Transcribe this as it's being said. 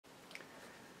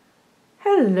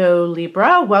Hello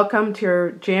Libra, welcome to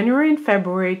your January and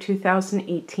February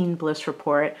 2018 Bliss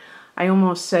Report. I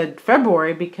almost said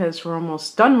February because we're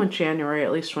almost done with January,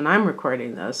 at least when I'm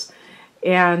recording this.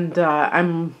 And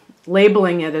I'm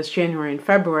labeling it as January and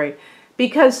February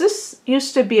because this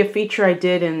used to be a feature I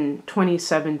did in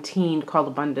 2017 called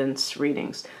Abundance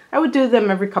Readings. I would do them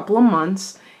every couple of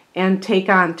months and take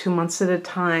on 2 months at a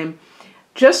time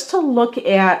just to look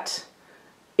at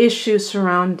issues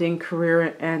surrounding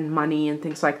career and money and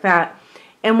things like that.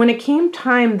 And when it came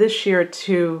time this year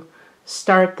to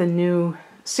start the new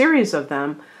series of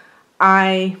them,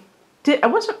 I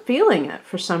wasn't feeling it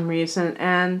for some reason,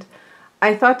 and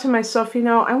I thought to myself,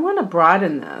 I want to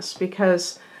broaden this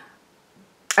because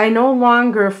I no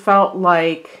longer felt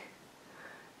like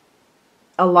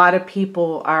a lot of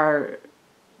people are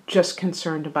just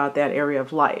concerned about that area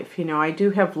of life. I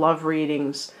do have love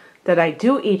readings that I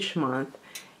do each month,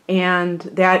 and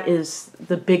that is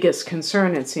the biggest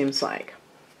concern, it seems like.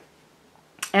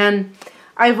 And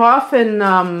I've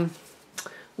often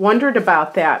wondered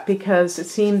about that because it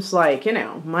seems like,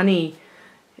 money,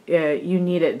 you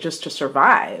need it just to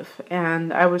survive.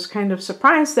 And I was kind of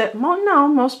surprised that, well, no,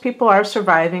 most people are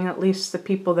surviving, at least the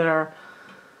people that are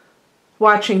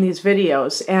watching these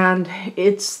videos. And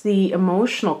it's the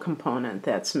emotional component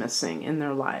that's missing in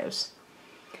their lives.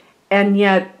 And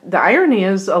yet, the irony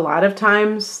is, a lot of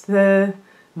times the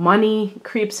money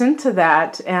creeps into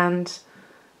that and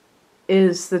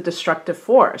is the destructive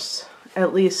force.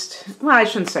 At least, well, I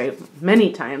shouldn't say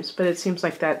many times, but it seems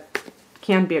like that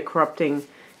can be a corrupting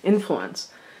influence.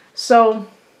 So,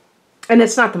 and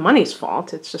it's not the money's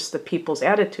fault, it's just the people's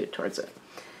attitude towards it.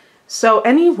 So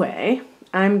anyway,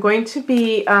 I'm going to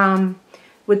be,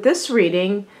 with this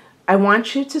reading, I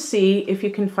want you to see if you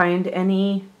can find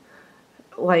any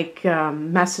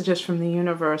messages from the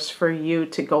universe for you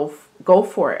to go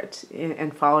for it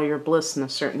and follow your bliss in a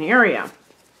certain area.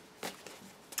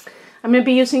 I'm going to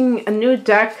be using a new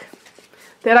deck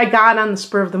that I got on the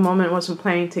spur of the moment, wasn't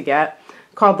planning to get,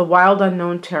 called the Wild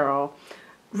Unknown Tarot.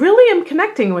 Really am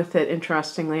connecting with it,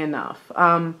 interestingly enough.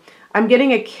 I'm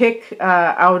getting a kick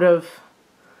out of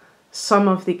some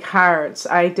of the cards.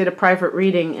 I did a private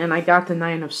reading and I got the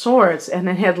Nine of Swords, and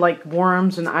it had like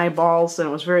worms and eyeballs, and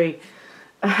it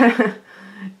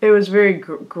was very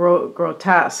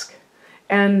grotesque,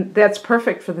 and that's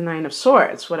perfect for the Nine of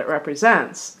Swords, what it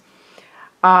represents.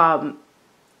 And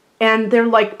they're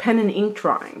like pen and ink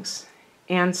drawings,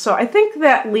 and so I think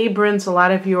that Librans, a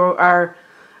lot of you are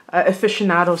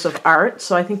aficionados of art,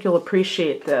 so I think you'll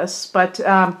appreciate this. But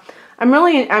I'm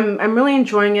really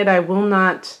enjoying it. I will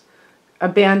not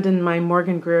abandon my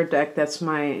Morgan Greer deck. That's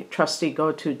my trusty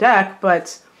go-to deck,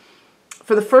 but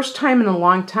for the first time in a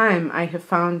long time, I have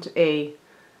found a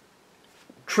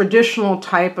traditional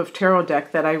type of tarot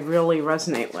deck that I really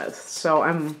resonate with. So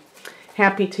I'm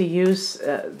happy to use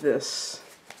this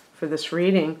for this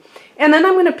reading. And then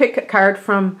I'm going to pick a card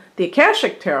from the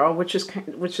Akashic Tarot, which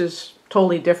is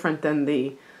totally different than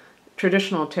the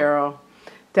traditional tarot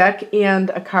deck,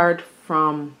 and a card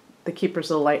from the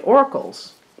Keepers of the Light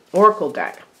Oracle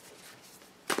deck.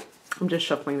 I'm just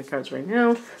shuffling the cards right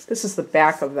now. This is the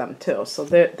back of them too. So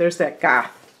there's that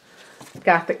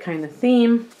gothic kind of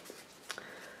theme.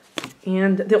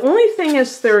 And the only thing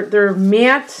is they're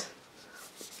matte.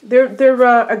 They're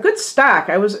a good stock.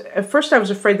 At first I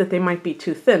was afraid that they might be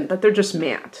too thin, but they're just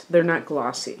matte. They're not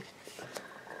glossy.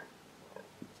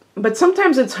 But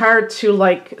sometimes it's hard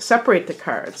to separate the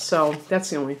cards. So that's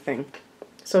the only thing.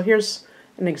 So here's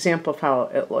an example of how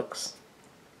it looks.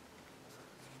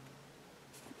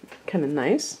 Kind of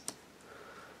nice.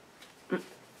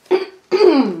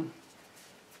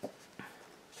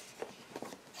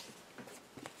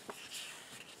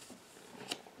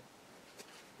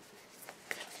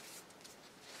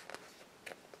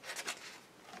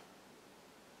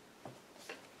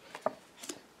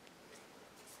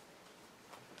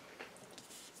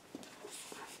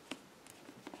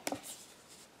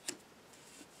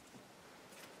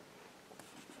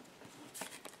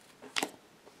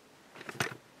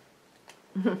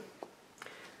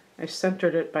 I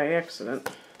centered it by accident.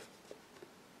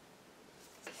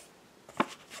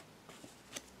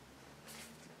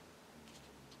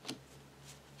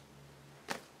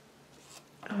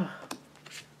 Oh,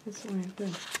 that's the way I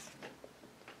did.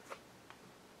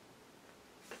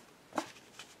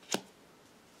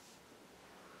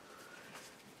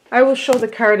 I will show the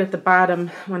card at the bottom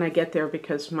when I get there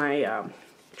because my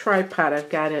tripod, I've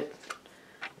got it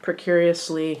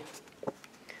precariously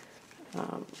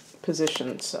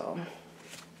positioned, so.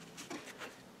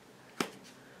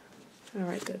 All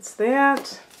right, that's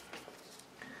that.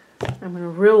 I'm going to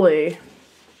really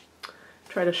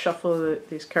try to shuffle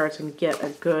these cards and get a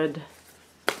good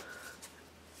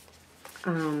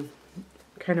kind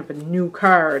of a new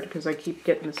card, because I keep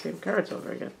getting the same cards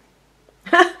over again.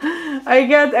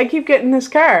 I keep getting this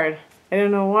card. I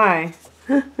don't know why.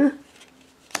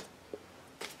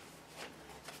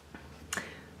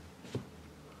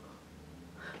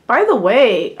 By the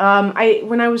way,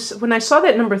 when I saw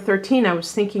that number 13, I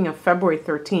was thinking of February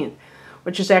 13th,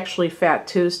 which is actually Fat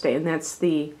Tuesday, and that's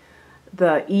the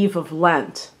eve of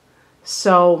Lent.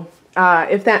 So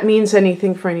if that means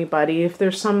anything for anybody, if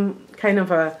there's some kind of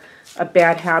a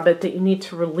bad habit that you need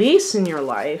to release in your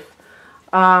life,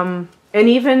 and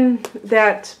even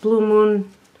that blue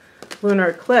moon lunar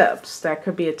eclipse, that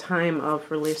could be a time of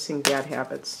releasing bad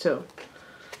habits too.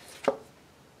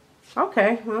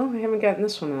 Okay, well, I haven't gotten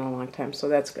this one in a long time, so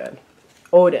that's good.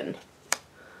 Odin.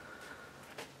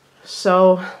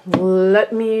 So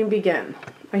let me begin.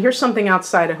 I hear something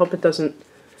outside. I hope it doesn't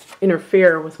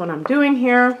interfere with what I'm doing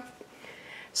here.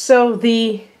 So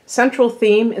the central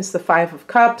theme is the Five of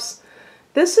Cups.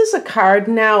 This is a card.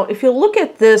 Now, if you look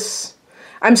at this,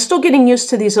 I'm still getting used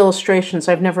to these illustrations.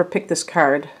 I've never picked this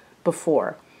card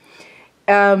before.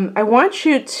 I want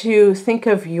you to think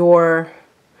of your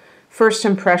first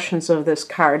impressions of this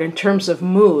card in terms of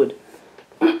mood.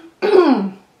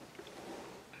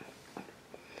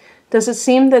 Does it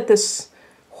seem that this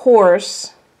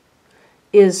horse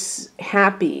is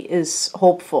happy, is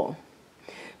hopeful?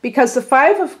 Because the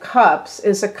Five of Cups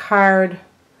is a card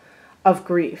of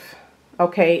grief,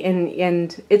 okay?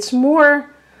 And it's more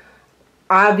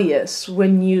obvious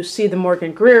when you see the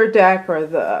Morgan Greer deck or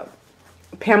the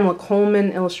Pamela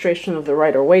Coleman illustration of the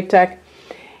Rider-Waite deck.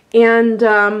 And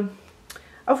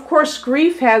of course,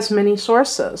 grief has many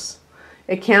sources.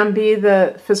 It can be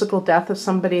the physical death of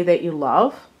somebody that you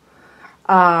love.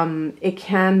 It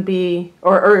can be,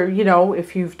 or you know,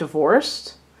 if you've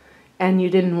divorced and you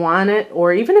didn't want it,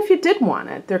 or even if you did want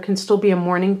it, there can still be a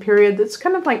mourning period that's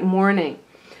kind of like mourning.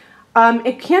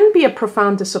 It can be a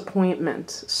profound disappointment.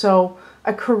 So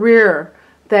a career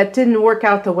that didn't work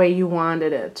out the way you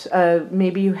wanted it.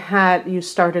 Maybe you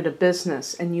started a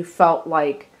business and you felt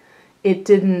like it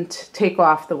didn't take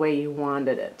off the way you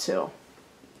wanted it to.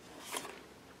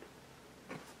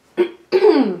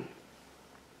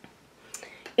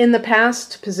 In the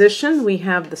past position, we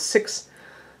have the Six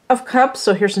of Cups.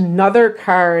 So here's another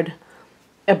card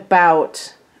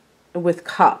with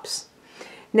cups.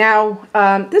 Now,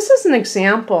 this is an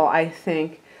example, I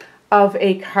think, of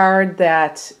a card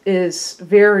that is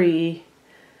very,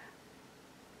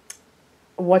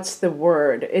 what's the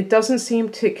word? It doesn't seem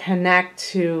to connect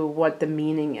to what the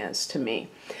meaning is to me.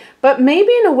 But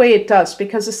maybe in a way it does,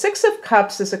 because the Six of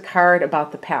Cups is a card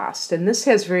about the past, and this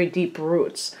has very deep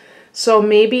roots. So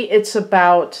maybe it's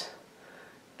about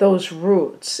those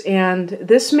roots, and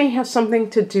this may have something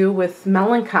to do with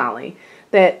melancholy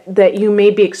that you may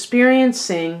be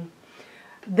experiencing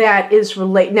that is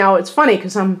relate. Now, it's funny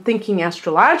because I'm thinking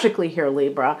astrologically here,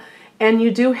 Libra, and you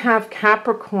do have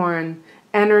Capricorn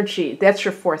energy. That's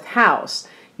your fourth house.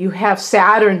 You have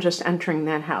Saturn just entering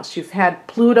that house. You've had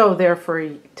Pluto there for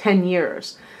 10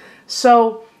 years.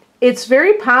 So it's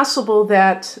very possible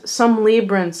that some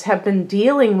Librans have been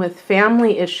dealing with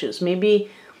family issues,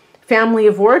 maybe family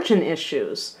of origin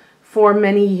issues for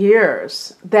many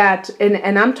years.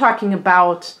 And I'm talking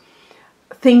about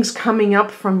things coming up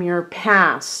from your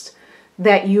past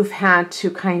that you've had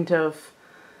to kind of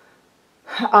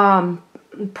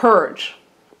purge.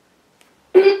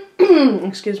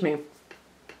 Excuse me.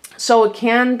 So it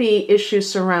can be issues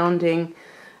surrounding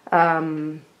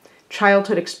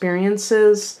childhood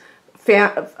experiences,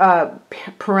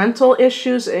 parental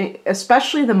issues,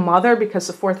 especially the mother, because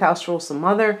the fourth house rules the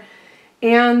mother.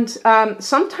 And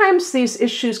sometimes these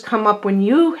issues come up when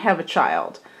you have a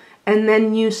child, and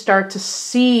then you start to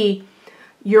see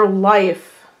your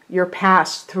life, your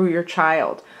past through your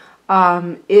child.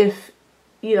 If,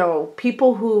 you know,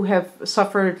 people who have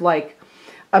suffered like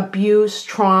abuse,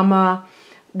 trauma,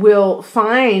 will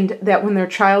find that when their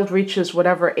child reaches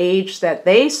whatever age that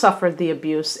they suffered the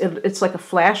abuse, it's like a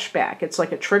flashback. It's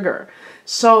like a trigger.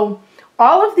 So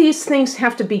all of these things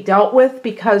have to be dealt with,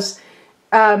 because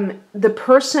the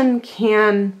person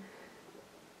can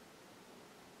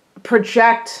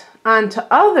project onto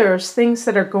others things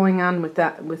that are going on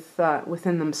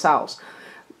within themselves.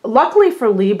 Luckily for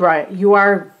Libra, you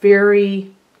are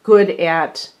very good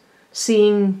at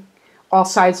seeing all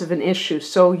sides of an issue.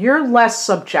 So you're less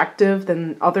subjective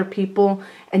than other people,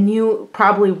 and you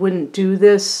probably wouldn't do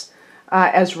this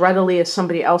as readily as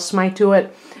somebody else might do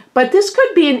it. But this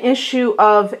could be an issue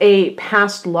of a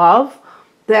past love,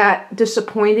 that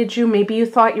disappointed you. Maybe you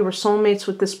thought you were soulmates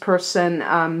with this person.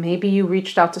 Maybe you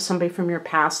reached out to somebody from your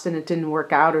past and it didn't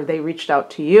work out, or they reached out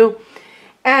to you.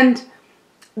 And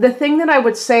the thing that I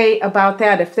would say about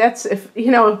that, if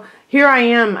you know, here I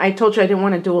am, I told you I didn't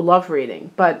want to do a love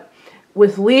reading, but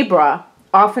with Libra,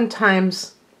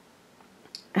 oftentimes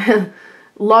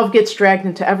love gets dragged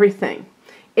into everything.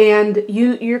 And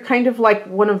you're kind of like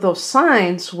one of those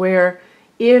signs where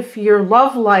if your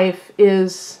love life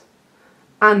is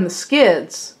on the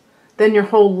skids, then your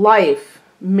whole life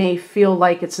may feel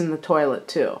like it's in the toilet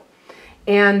too.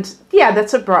 And yeah,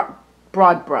 that's a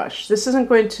broad brush. This isn't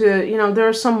going to, you know, there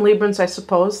are some Librans, I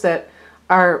suppose, that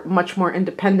are much more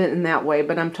independent in that way,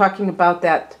 but I'm talking about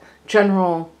that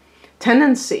general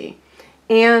tendency.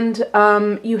 And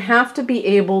you have to be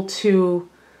able to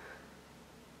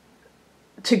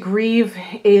grieve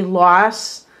a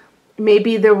loss.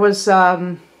 Maybe there was,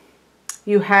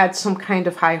 you had some kind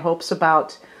of high hopes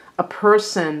about a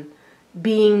person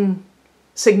being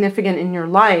significant in your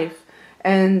life.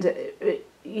 And,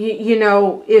 you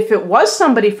know, if it was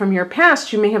somebody from your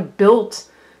past, you may have built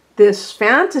this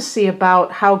fantasy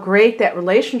about how great that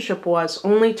relationship was,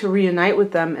 only to reunite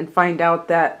with them and find out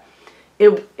that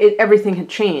everything had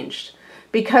changed.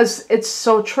 Because it's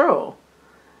so true.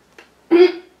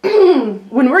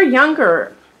 When we're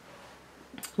younger,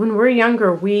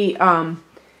 we're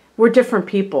different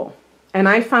people. And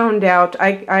I found out,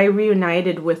 I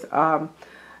reunited with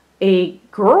a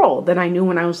girl that I knew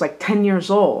when I was like 10 years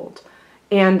old.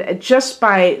 And just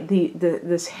by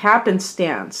this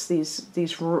happenstance, these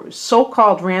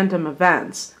so-called random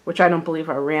events, which I don't believe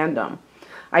are random,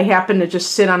 I happened to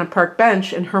just sit on a park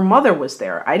bench and her mother was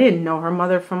there. I didn't know her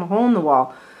mother from a hole in the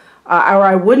wall, or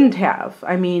I wouldn't have.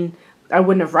 I mean, I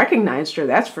wouldn't have recognized her,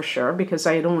 that's for sure, because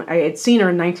I had seen her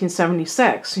in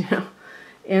 1976, you know.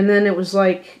 And then it was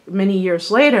like many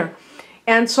years later.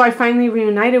 And so I finally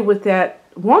reunited with that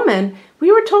woman.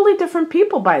 We were totally different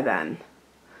people by then.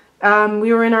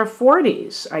 We were in our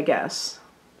 40s, I guess.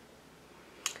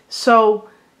 So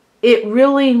it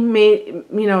really made,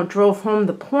 you know, drove home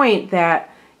the point that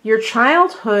your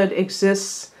childhood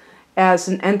exists as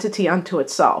an entity unto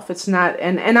itself. It's not,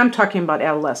 and I'm talking about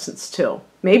adolescence too.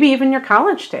 Maybe even your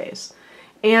college days.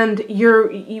 And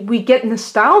we get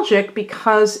nostalgic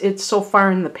because it's so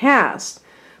far in the past.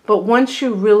 But once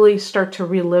you really start to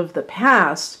relive the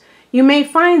past, you may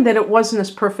find that it wasn't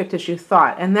as perfect as you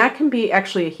thought. And that can be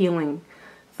actually a healing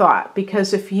thought.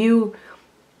 Because if you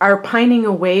are pining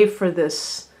away for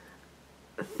this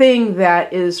thing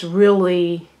that is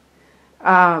really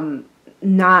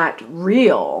not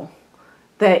real,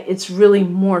 that it's really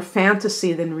more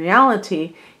fantasy than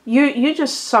reality, you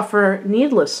just suffer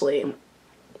needlessly.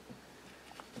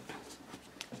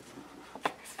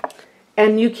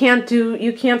 And you can't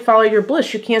follow your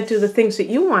bliss. You can't do the things that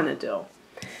you want to do.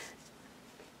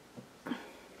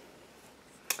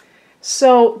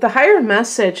 So the higher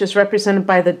message is represented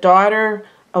by the Daughter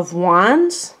of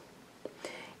Wands.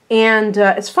 And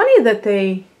it's funny that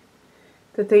they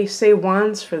say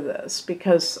wands for this,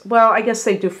 because, well, I guess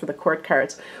they do for the court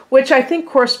cards, which I think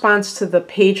corresponds to the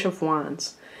Page of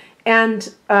Wands.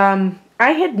 And I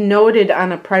had noted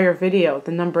on a prior video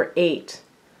the number 8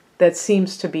 that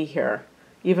seems to be here,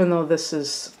 even though this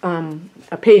is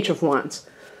a Page of Wands.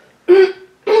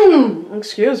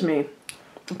 Excuse me.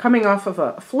 I'm coming off of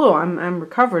a flu. I'm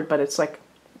recovered, but it's like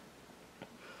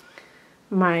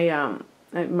my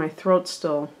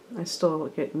throat I still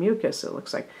get mucus, it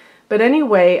looks like. But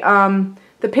anyway,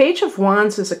 the Page of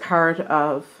Wands is a card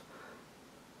of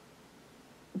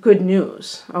good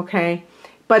news, okay?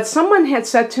 But someone had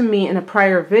said to me in a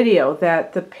prior video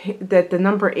that the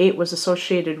number 8 was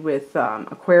associated with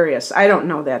Aquarius. I don't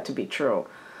know that to be true.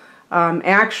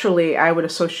 Actually, I would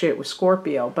associate it with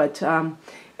Scorpio. But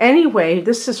anyway,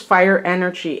 this is fire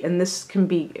energy, and this can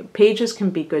be, pages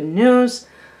can be good news.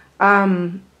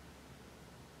 I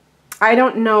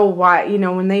don't know why, you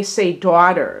know, when they say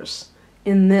daughters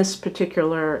in this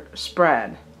particular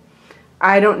spread,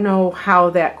 I don't know how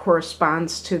that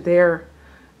corresponds to their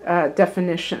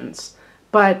definitions.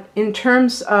 But in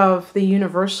terms of the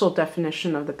universal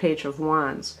definition of the Page of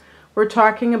Wands, we're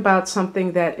talking about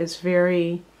something that is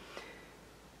very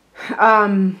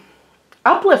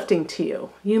uplifting to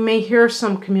you. You may hear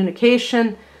some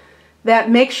communication that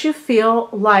makes you feel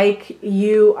like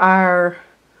you are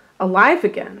alive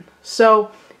again.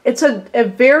 So it's a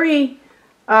very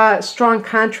strong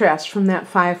contrast from that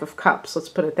 5 of Cups, let's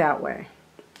put it that way.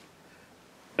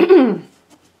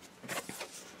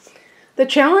 The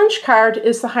challenge card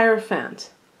is the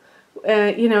Hierophant.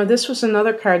 You know, this was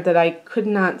another card that I could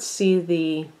not see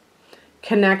the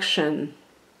connection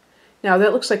Now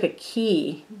that looks like a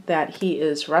key that he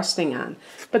is resting on.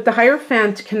 But the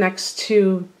Hierophant connects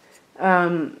to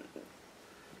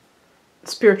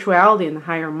spirituality and the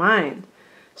higher mind.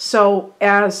 So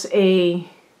as a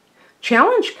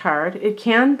challenge card, it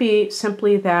can be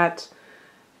simply that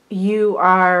you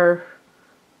are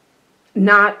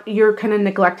you're kind of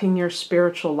neglecting your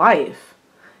spiritual life.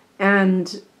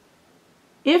 And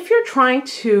if you're trying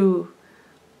to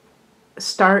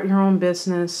start your own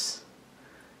business,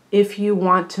 if you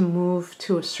want to move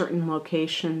to a certain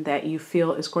location that you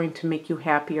feel is going to make you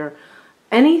happier,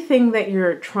 anything that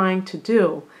you're trying to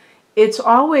do, it's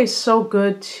always so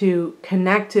good to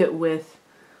connect it with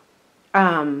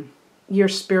your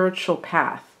spiritual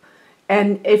path.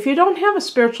 And if you don't have a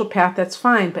spiritual path, that's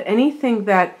fine, but anything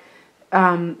that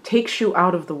takes you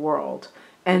out of the world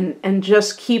and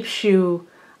just keeps you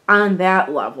on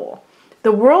that level.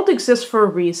 The world exists for a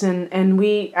reason, and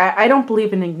I don't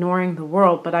believe in ignoring the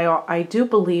world, but I do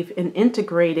believe in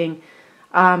integrating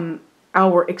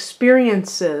our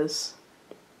experiences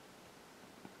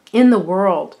in the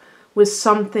world with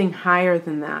something higher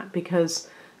than that, because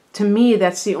to me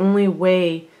that's the only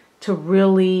way to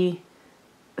really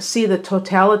see the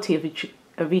totality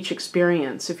of each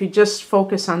experience. If you just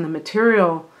focus on the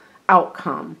material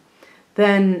outcome,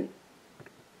 then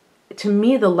to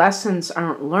me the lessons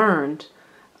aren't learned.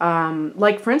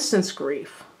 Like for instance,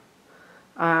 grief.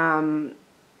 I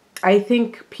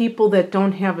think people that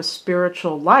don't have a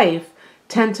spiritual life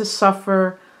tend to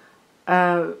suffer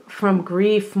from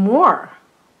grief more,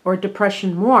 or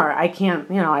depression more. I can't,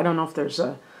 I don't know if there's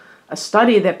a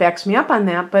study that backs me up on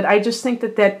that, but I just think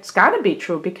that that's got to be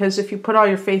true, because if you put all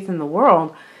your faith in the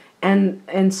world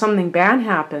and something bad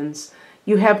happens,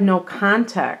 you have no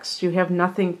context. You have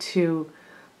nothing to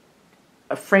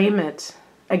frame it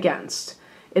against.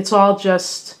 It's all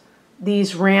just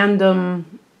these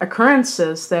random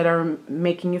occurrences that are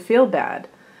making you feel bad.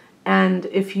 And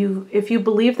if you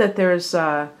believe that there's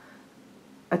a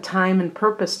time and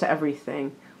purpose to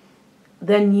everything,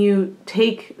 then you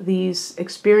take these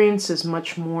experiences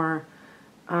much more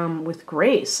with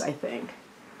grace, I think.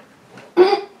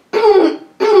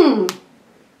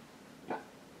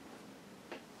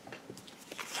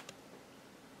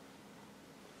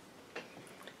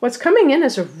 What's coming in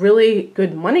is a really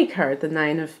good money card, the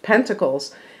Nine of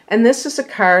Pentacles. And this is a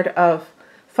card of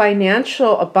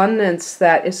financial abundance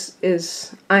that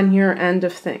is on your end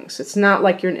of things. It's not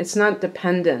like it's not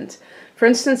dependent. For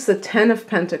instance, the Ten of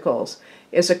Pentacles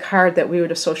is a card that we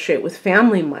would associate with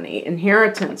family money,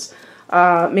 inheritance,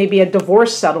 maybe a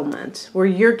divorce settlement, where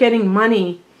you're getting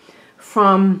money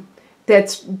from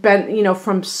that's been,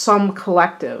 from some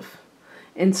collective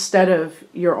instead of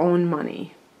your own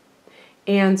money.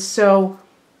 And so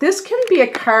this can be a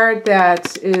card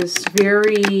that is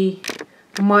very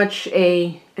much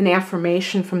an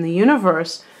affirmation from the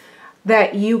universe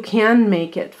that you can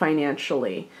make it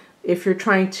financially if you're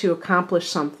trying to accomplish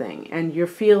something and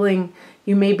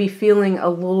you may be feeling a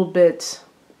little bit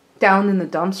down in the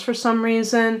dumps for some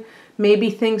reason. Maybe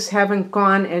things haven't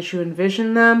gone as you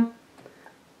envisioned them,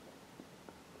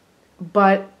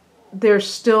 but there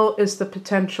still is the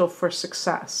potential for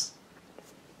success.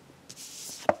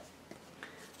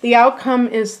 The outcome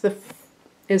is the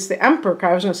Emperor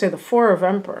card. I was going to say the Four of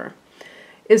Emperor.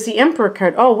 Is the Emperor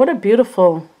card. Oh, what a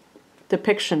beautiful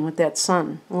depiction with that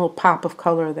sun. A little pop of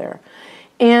color there.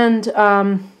 And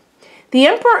the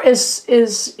Emperor is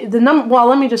the number. Well,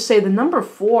 let me just say the number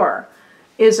 4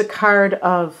 is a card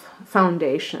of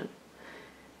foundation.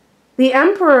 The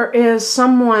Emperor is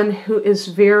someone who is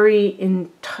very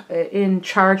in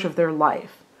charge of their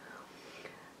life.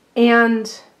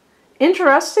 And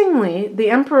interestingly, the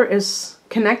Emperor is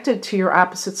connected to your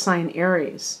opposite sign,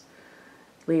 Aries,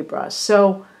 Libra.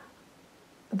 So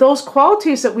those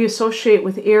qualities that we associate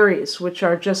with Aries, which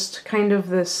are just kind of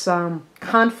this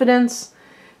confidence,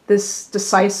 this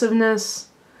decisiveness,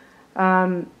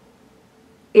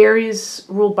 Aries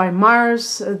ruled by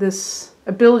Mars, this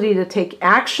ability to take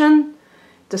action,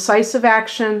 decisive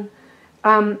action,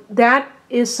 that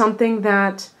is something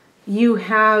that you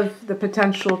have the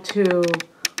potential to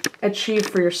achieve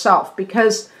for yourself,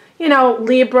 because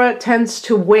Libra tends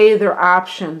to weigh their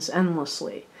options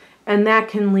endlessly, and that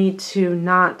can lead to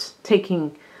not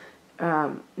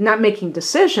making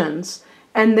decisions,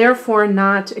 and therefore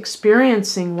not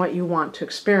experiencing what you want to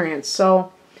experience.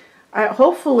 So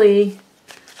hopefully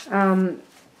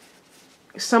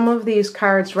some of these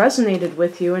cards resonated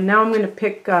with you, and now I'm going to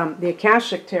pick the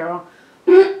Akashic Tarot.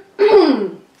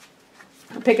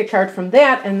 I'll pick a card from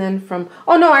that, and then from...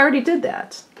 Oh, no, I already did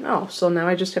that. Oh, so now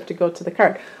I just have to go to the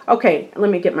card. Okay, let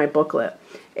me get my booklet.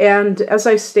 And as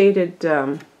I stated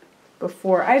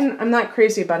before. I'm not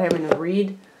crazy about having to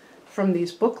read from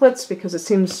these booklets because it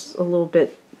seems a little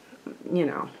bit, you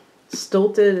know,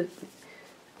 stilted.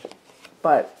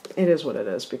 But it is what it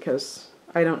is because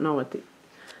I don't know what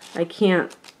I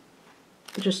can't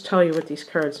just tell you what these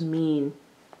cards mean.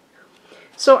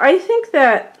 So I think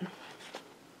that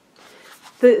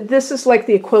this is like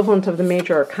the equivalent of the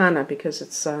major arcana because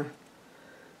it's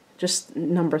just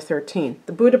number 13.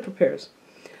 The Buddha prepares.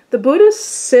 The Buddha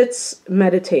sits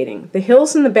meditating. The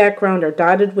hills in the background are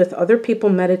dotted with other people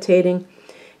meditating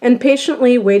and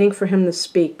patiently waiting for him to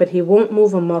speak, but he won't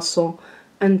move a muscle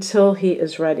until he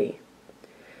is ready.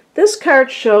 This card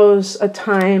shows a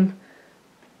time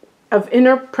of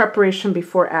inner preparation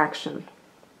before action.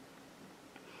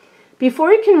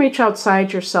 Before you can reach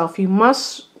outside yourself, you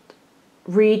must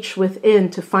reach within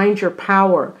to find your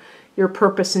power, your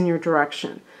purpose, and your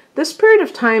direction. This period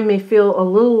of time may feel a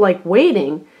little like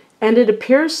waiting, and it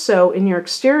appears so in your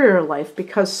exterior life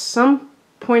because some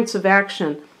points of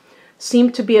action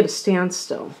seem to be at a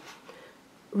standstill.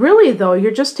 Really, though,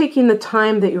 you're just taking the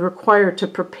time that you require to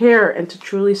prepare and to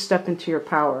truly step into your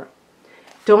power.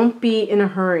 Don't be in a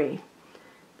hurry.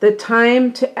 The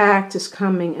time to act is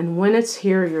coming, and when it's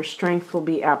here, your strength will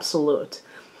be absolute.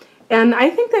 And I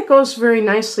think that goes very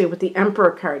nicely with the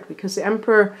Emperor card, because the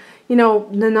Emperor, you know,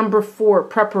 the number 4,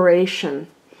 preparation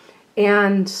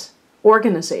and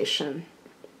organization.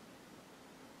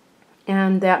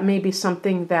 And that may be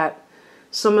something that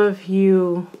some of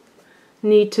you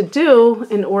need to do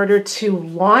in order to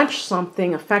launch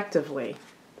something effectively.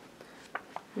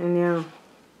 And you know,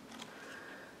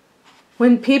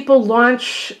 when people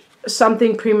launch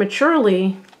something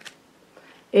prematurely,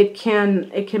 it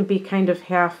can be kind of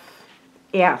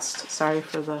half-assed. Sorry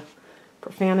for the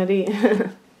profanity.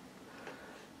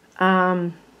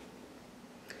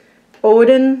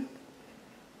 Odin,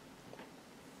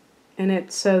 and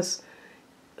it says,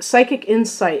 psychic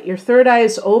insight. Your third eye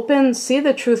is open. See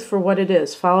the truth for what it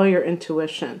is. Follow your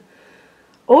intuition.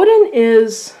 Odin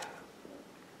is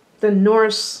the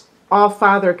Norse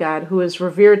all-father god who is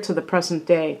revered to the present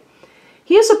day.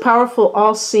 He is a powerful,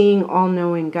 all-seeing,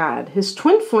 all-knowing god. His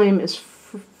twin flame is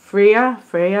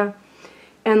Freya,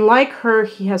 and like her,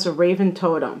 he has a raven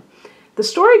totem. The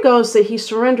story goes that he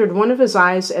surrendered one of his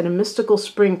eyes at a mystical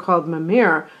spring called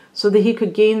Mimir so that he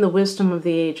could gain the wisdom of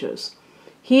the ages.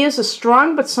 He is a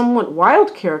strong but somewhat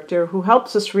wild character who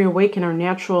helps us reawaken our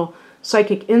natural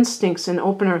psychic instincts and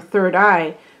open our third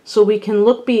eye so we can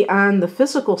look beyond the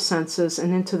physical senses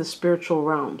and into the spiritual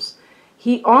realms.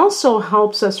 He also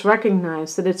helps us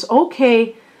recognize that it's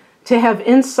okay to have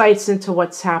insights into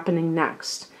what's happening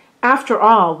next. After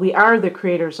all, we are the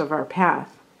creators of our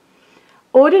path.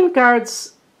 Odin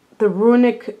guards the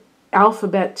runic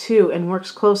alphabet too and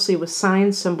works closely with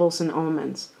signs, symbols, and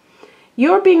omens.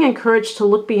 You are being encouraged to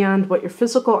look beyond what your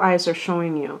physical eyes are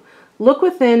showing you. Look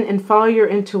within and follow your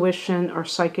intuition or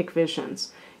psychic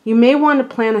visions. You may want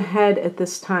to plan ahead at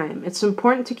this time. It's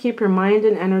important to keep your mind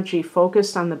and energy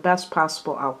focused on the best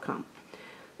possible outcome.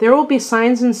 There will be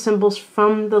signs and symbols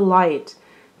from the light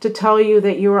to tell you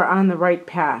that you are on the right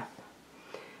path.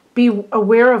 Be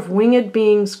aware of winged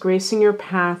beings gracing your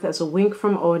path as a wink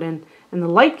from Odin and the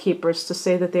light keepers to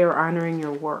say that they are honoring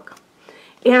your work.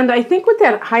 And I think with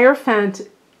that Hierophant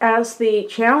as the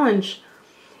challenge,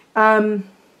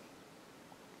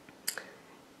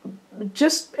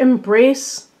 just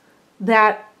embrace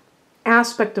that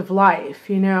aspect of life.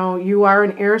 You know, you are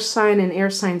an air sign, and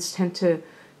air signs tend to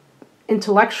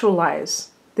intellectualize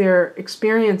their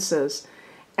experiences.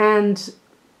 And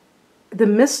the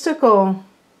mystical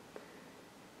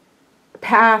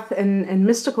path and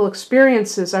mystical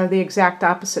experiences are the exact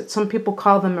opposite. Some people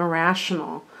call them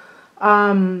irrational.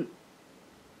 When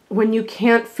you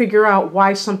can't figure out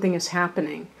why something is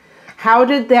happening. How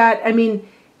did that, I mean,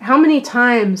 how many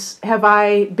times have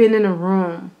I been in a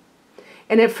room,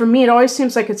 and for me, it always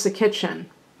seems like it's the kitchen,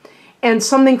 and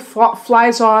something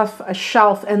flies off a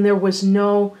shelf, and there was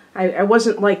no, I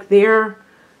wasn't like there,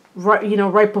 right, you know,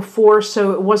 right before,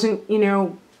 so it wasn't, you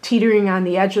know, teetering on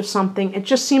the edge of something. It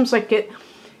just seems like it,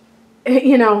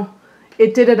 you know,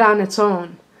 it did it on its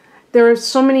own. There are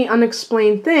so many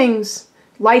unexplained things,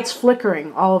 lights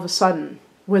flickering all of a sudden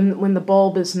when the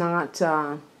bulb is not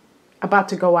about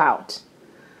to go out.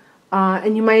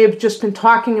 And you may have just been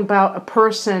talking about a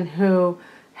person who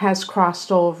has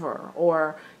crossed over,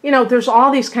 or, you know, there's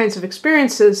all these kinds of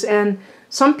experiences, and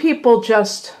some people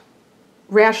just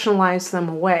rationalize them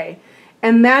away.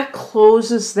 And that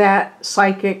closes that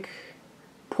psychic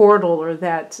portal, or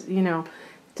that, you know,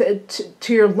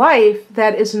 to your life.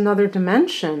 That is another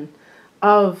dimension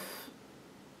of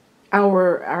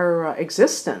our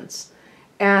existence.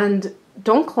 And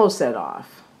don't close that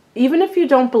off. Even if you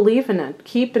don't believe in it,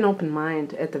 keep an open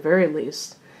mind at the very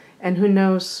least. And who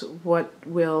knows what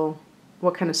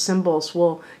kind of symbols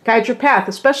will guide your path,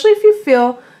 especially if you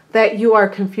feel that you are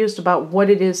confused about what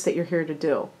it is that you're here to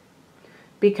do.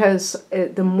 Because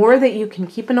the more that you can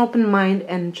keep an open mind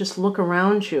and just look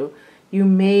around you, you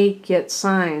may get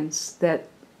signs that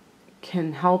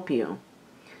can help you.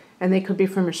 And they could be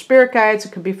from your spirit guides,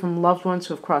 it could be from loved ones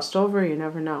who have crossed over, you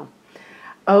never know.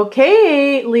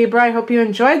 Okay, Libra, I hope you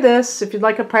enjoyed this. If you'd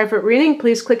like a private reading,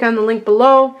 please click on the link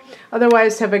below.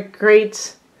 Otherwise, have a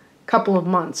great couple of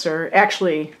months, or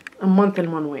actually a month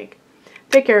and 1 week.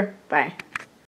 Take care. Bye.